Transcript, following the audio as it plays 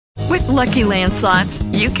Lucky Land Slots,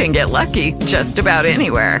 you can get lucky just about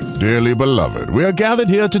anywhere. Dearly beloved, we are gathered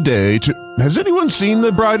here today to... Has anyone seen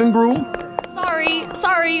the bride and groom?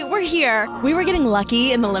 Sorry, we're here. We were getting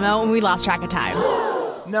lucky in the limo and we lost track of time.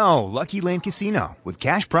 No, Lucky Land Casino, with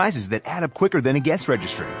cash prizes that add up quicker than a guest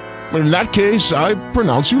registry. In that case, I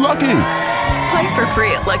pronounce you lucky. Play for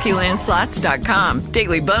free at LuckyLandSlots.com.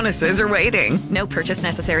 Daily bonuses are waiting. No purchase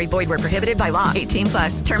necessary. Void where prohibited by law. 18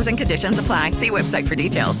 plus. Terms and conditions apply. See website for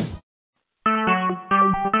details.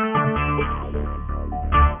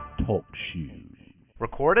 Talk shoes.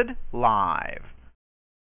 Recorded live.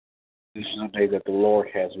 This is a day that the Lord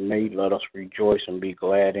has made. Let us rejoice and be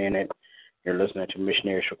glad in it. You're listening to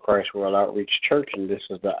Missionaries for Christ World Outreach Church, and this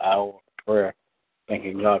is the hour of prayer.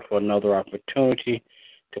 Thanking God for another opportunity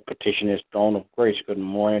to petition His throne of grace. Good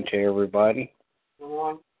morning to everybody. Good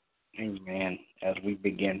morning. Amen. As we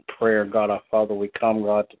begin prayer, God our Father, we come,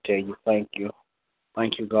 God, to tell you thank you.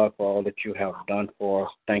 Thank you, God, for all that you have done for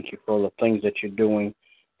us. Thank you for the things that you're doing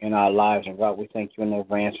in our lives. And, God, we thank you in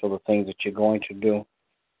advance for the things that you're going to do.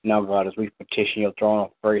 Now, God, as we petition your throne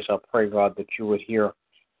of grace, I pray, God, that you would hear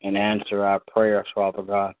and answer our prayers, Father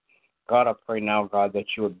God. God, I pray now, God, that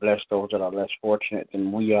you would bless those that are less fortunate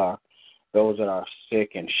than we are, those that are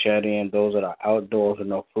sick and shut in, those that are outdoors with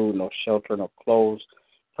no food, no shelter, no clothes.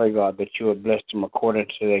 Pray, God, that you would bless them according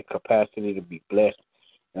to their capacity to be blessed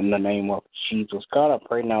in the name of Jesus. God, I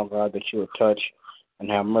pray now, God, that you would touch and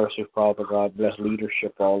have mercy, Father God. Bless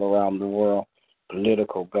leadership all around the world,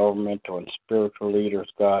 political, governmental, and spiritual leaders,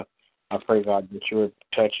 God. I pray, God, that you would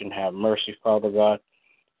touch and have mercy, Father God,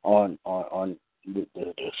 on the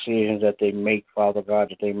decisions that they make, Father God,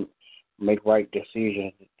 that they make right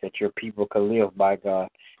decisions that your people can live by, God,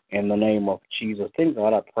 in the name of Jesus. Then,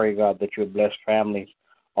 God, I pray, God, that you would bless families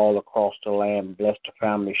all across the land, bless the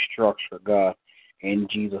family structure, God, in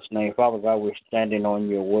Jesus' name. Father God, we're standing on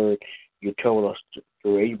your word. You told us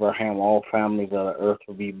through Abraham all families of the earth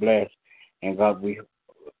will be blessed. And, God,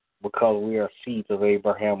 because we are seeds of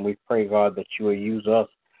Abraham, we pray, God, that you will use us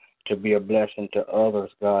to be a blessing to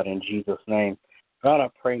others, God, in Jesus' name. God, I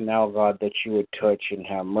pray now, God, that you would touch and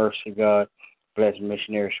have mercy, God. Bless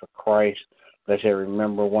Missionaries for Christ. Bless every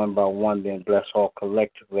member one by one, then bless all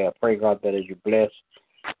collectively. I pray, God, that as you bless,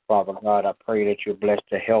 Father God, I pray that you bless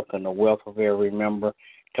the health and the wealth of every member.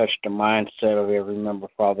 Touch the mindset of every member,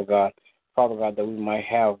 Father God. Father God, that we might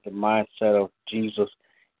have the mindset of Jesus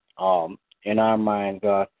in our mind,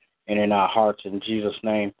 God, and in our hearts, in Jesus'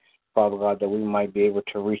 name. Father God, that we might be able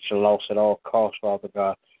to reach the lost at all costs, Father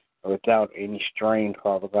God, without any strain,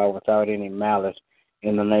 Father God, without any malice,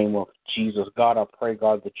 in the name of Jesus. God, I pray,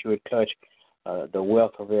 God, that you would touch the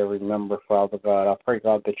wealth of every member, Father God. I pray,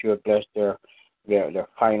 God, that you would bless their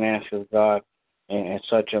finances, God, in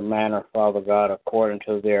such a manner, Father God, according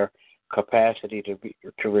to their capacity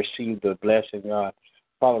to receive the blessing, God.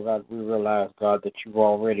 Father God, we realize, God, that you've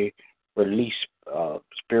already released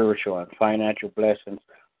spiritual and financial blessings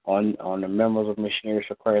on the members of Missionaries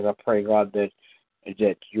for Christ. I pray, God, that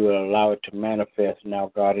you will allow it to manifest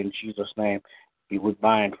now, God, in Jesus' name. We would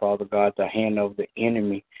bind, Father God, the hand of the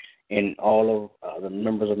enemy in all of the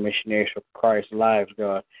members of Missionaries for Christ's lives,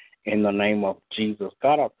 God, in the name of Jesus.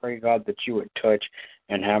 God, I pray, God, that you would touch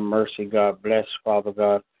and have mercy, God. Bless, Father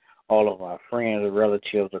God, all of our friends,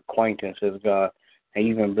 relatives, acquaintances, God, and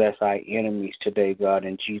even bless our enemies today, God,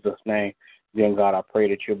 in Jesus' name. Then, God, I pray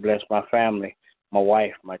that you bless my family, my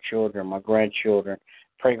wife, my children, my grandchildren.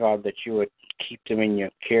 Pray, God, that you would keep them in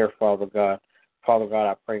your care, Father God. Father God,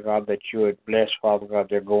 I pray, God, that you would bless, Father God,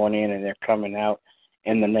 they're going in and they're coming out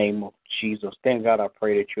in the name of Jesus. Then, God, I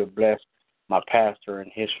pray that you would bless my pastor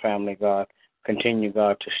and his family, God. Continue,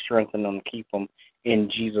 God, to strengthen them, keep them. In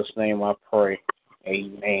Jesus' name I pray.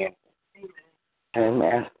 Amen.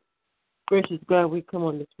 Amen. Gracious God, we come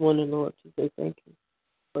on this morning, Lord, to say thank you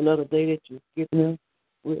for another day that you've given us.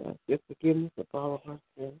 We ask your forgiveness of all of our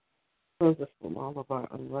sins. Cleanse us from all of our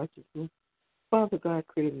unrighteousness. Father God,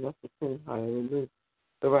 create us a clean heart and renew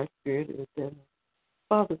the right spirit within us.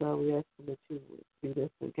 Father God, we ask that you would lead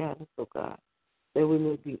us and guide us, oh God, that we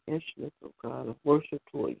may be instruments, oh God, of worship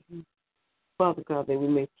toward you. Father God, that we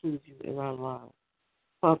may please you in our lives.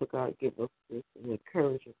 Father God, give us this and the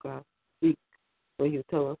courage, oh God, to speak when you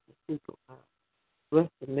tell us to speak, oh God. Bless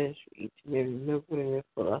the ministry, each and every member in it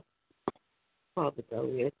for us. Father God,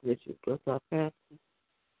 we ask that you bless our pastor,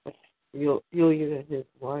 Julia and his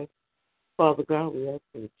wife. Father God, we ask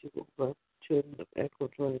that you will bless the children of Echo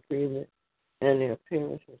Joint Agreement and their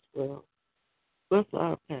parents as well. Bless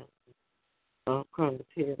our pastor, our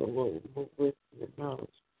congregation, the Lord, with wisdom and knowledge.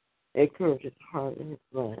 Encourage his heart and his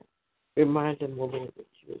mind. Remind him, O Lord, that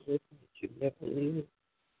you are with him, that you never leave him,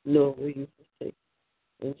 nor will you forsake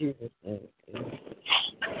him. In Jesus' name. Amen.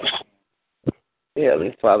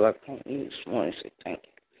 Heavenly Father, I come to you this morning and say thank you.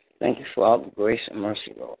 Thank you for all the grace and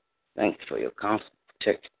mercy, Lord. Thank you for your constant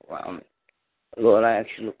protection around me. Lord, I ask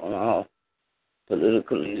you to look on all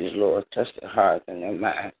political leaders, Lord, touch their hearts and their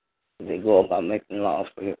minds as they go about making laws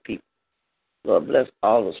for your people. Lord, bless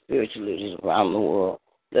all the spiritual leaders around the world.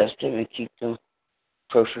 Bless them and keep them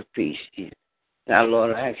perfect peace, Jesus. Now,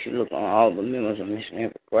 Lord, I ask you to look on all the members of Missionary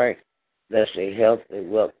for Christ. Bless their health, their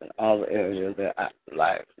wealth, and all the areas of their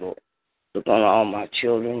lives, Lord. Look on all my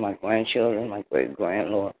children, my grandchildren, my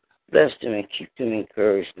great-grand, Lord. Bless them and keep them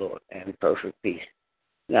encouraged, Lord, and in perfect peace.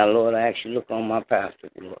 Now, Lord, I ask you to look on my pastor,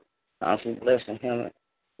 Lord. Constantly blessing him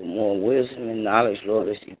with more wisdom and knowledge, Lord,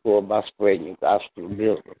 as he go about spreading your gospel and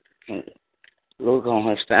build the kingdom. Look on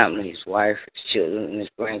his family, his wife, his children, and his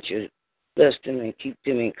grandchildren. Bless them and keep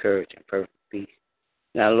them encouraged and perfect peace.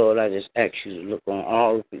 Now, Lord, I just ask you to look on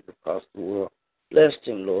all the people across the world. Bless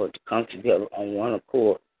them, Lord, to come together on one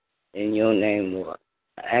accord in your name, Lord.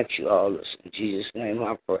 I ask you all this in Jesus' name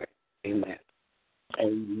I pray. Amen.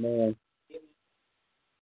 Amen.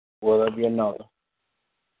 Will there be another?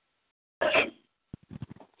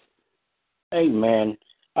 Amen.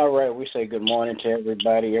 All right, we say good morning to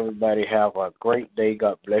everybody. Everybody have a great day.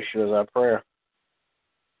 God bless you is our prayer.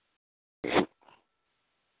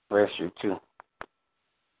 Bless you too.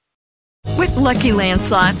 With Lucky Land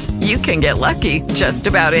Slots, you can get lucky just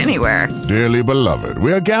about anywhere. Dearly beloved,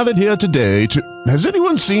 we are gathered here today to... Has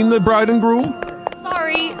anyone seen the bride and groom?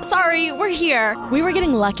 Sorry, we're here. We were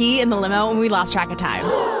getting lucky in the limo and we lost track of time.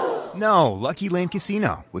 No, Lucky Land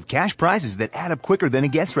Casino, with cash prizes that add up quicker than a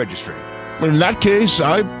guest registry. In that case,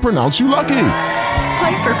 I pronounce you lucky.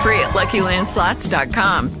 Play for free at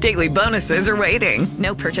LuckyLandSlots.com. Daily bonuses are waiting.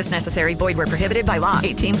 No purchase necessary. Void where prohibited by law.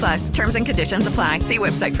 18+. Terms and conditions apply. See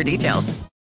website for details.